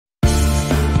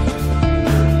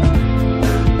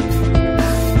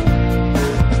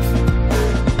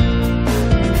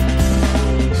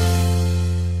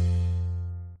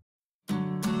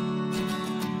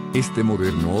Este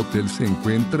moderno hotel se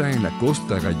encuentra en la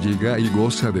costa gallega y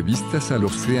goza de vistas al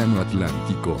océano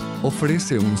Atlántico.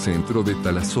 Ofrece un centro de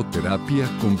talasoterapia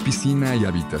con piscina y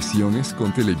habitaciones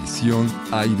con televisión,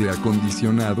 aire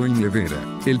acondicionado y nevera.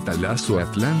 El Talaso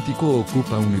Atlántico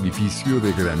ocupa un edificio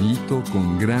de granito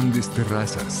con grandes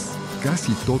terrazas.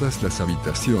 Casi todas las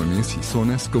habitaciones y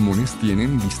zonas comunes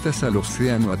tienen vistas al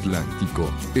océano Atlántico.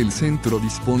 El centro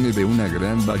dispone de una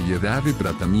gran variedad de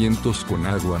tratamientos con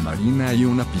agua marina y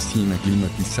una piscina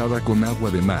climatizada con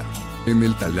agua de mar. En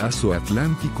el Talaso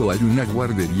Atlántico hay una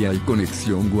guardería y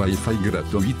conexión Wi-Fi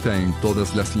gratuita en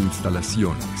todas las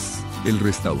instalaciones. El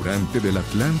restaurante del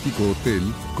Atlántico Hotel,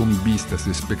 con vistas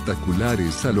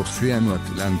espectaculares al océano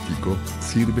Atlántico,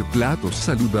 sirve platos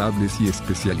saludables y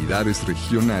especialidades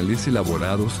regionales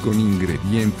elaborados con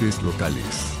ingredientes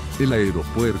locales. El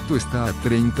aeropuerto está a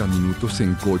 30 minutos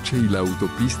en coche y la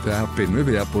autopista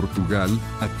AP9 a Portugal,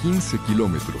 a 15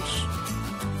 kilómetros.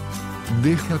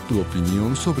 Deja tu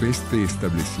opinión sobre este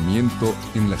establecimiento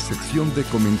en la sección de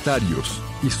comentarios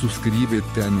y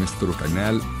suscríbete a nuestro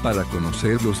canal para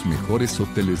conocer los mejores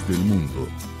hoteles del mundo.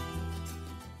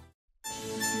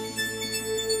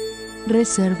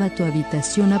 Reserva tu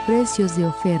habitación a precios de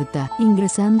oferta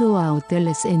ingresando a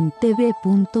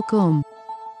hotelesentv.com.